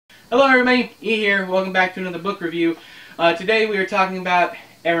Hello everybody, E here. Welcome back to another book review. Today we are talking about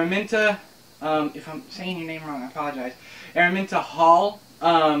Araminta, if I'm saying your name wrong, I apologize. Araminta Hall,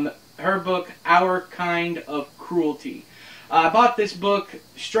 her book, Our Kind of Cruelty. I bought this book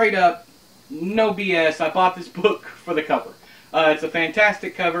straight up, no BS, I bought this book for the cover. It's a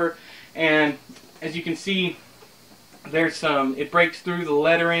fantastic cover, and as you can see, there's it breaks through the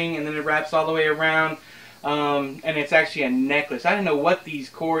lettering and then it wraps all the way around. And it's actually a necklace. I didn't know what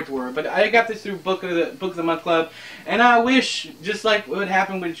these cords were, but I got this through Book of the Month Club, and I wish, just like what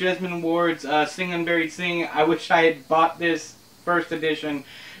happened with Jesmyn Ward's Sing Unburied Sing, I wish I had bought this first edition,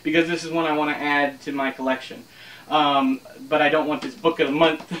 because this is one I want to add to my collection. But I don't want this Book of the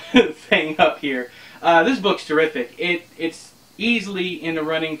Month thing up here. This book's terrific. It's easily in the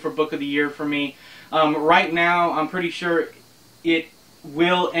running for Book of the Year for me. Right now, I'm pretty sure it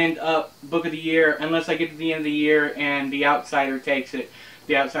will end up Book of the Year unless I get to the end of the year and The Outsider takes it.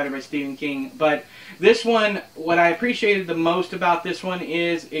 The Outsider by Stephen King. But this one, what I appreciated the most about this one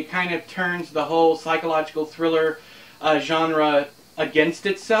is it kind of turns the whole psychological thriller genre against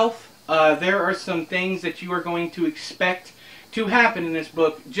itself. There are some things that you are going to expect to happen in this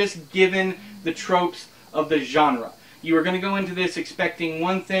book just given the tropes of the genre. You are going to go into this expecting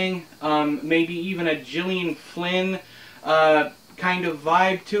one thing, maybe even a Gillian Flynn kind of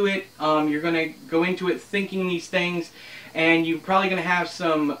vibe to it. You're going to go into it thinking these things, and you're probably going to have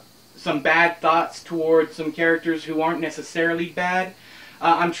some bad thoughts towards some characters who aren't necessarily bad.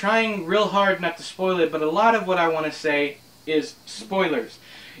 I'm trying real hard not to spoil it, but a lot of what I want to say is spoilers.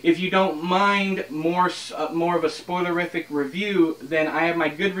 If you don't mind more of a spoilerific review, then I have my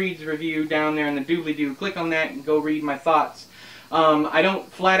Goodreads review down there in the doobly-doo. Click on that and go read my thoughts. I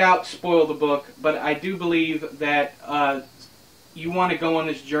don't flat out spoil the book, but I do believe that you want to go on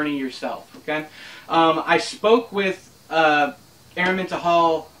this journey yourself, okay? I spoke with Araminta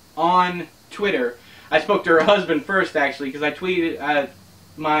Hall on Twitter. I spoke to her husband first, actually, because I tweeted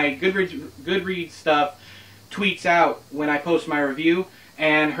my Goodreads stuff tweets out when I post my review,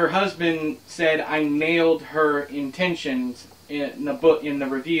 and her husband said I nailed her intentions in the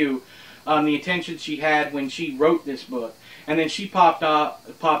review, the intentions she had when she wrote this book. And then she popped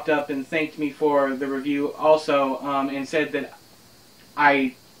up and thanked me for the review also, and said that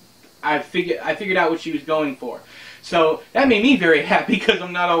I figured out what she was going for. So that made me very happy because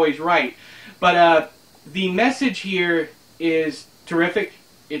I'm not always right. But the message here is terrific.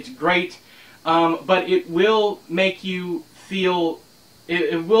 It's great. But it will make you feel,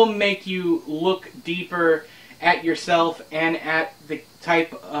 it will make you look deeper at yourself and at the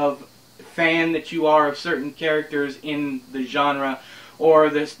type of fan that you are of certain characters in the genre, or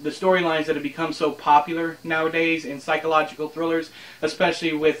the storylines that have become so popular nowadays in psychological thrillers,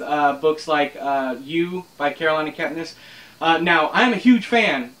 especially with books like You by Caroline Kepnes. Now, I'm a huge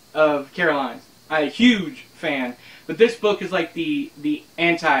fan of Caroline's. I'm a huge fan. But this book is like the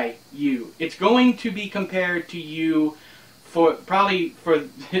anti-You. It's going to be compared to You for probably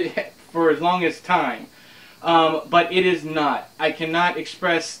for as long as time. But it is not. I cannot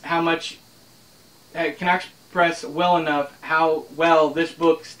express how much... I cannot express well enough how well this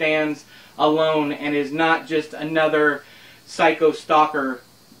book stands alone and is not just another psycho stalker,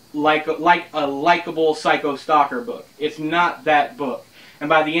 like a likable psycho stalker book. It's not that book. And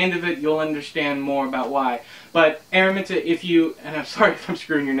by the end of it, you'll understand more about why. But Araminta, if you, and I'm sorry if I'm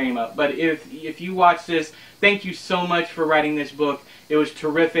screwing your name up, but if you watch this, thank you so much for writing this book. It was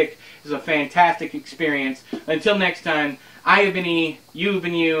terrific. It was a fantastic experience. Until next time, I have been E, you have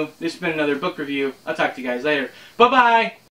been you. This has been another book review. I'll talk to you guys later. Bye-bye!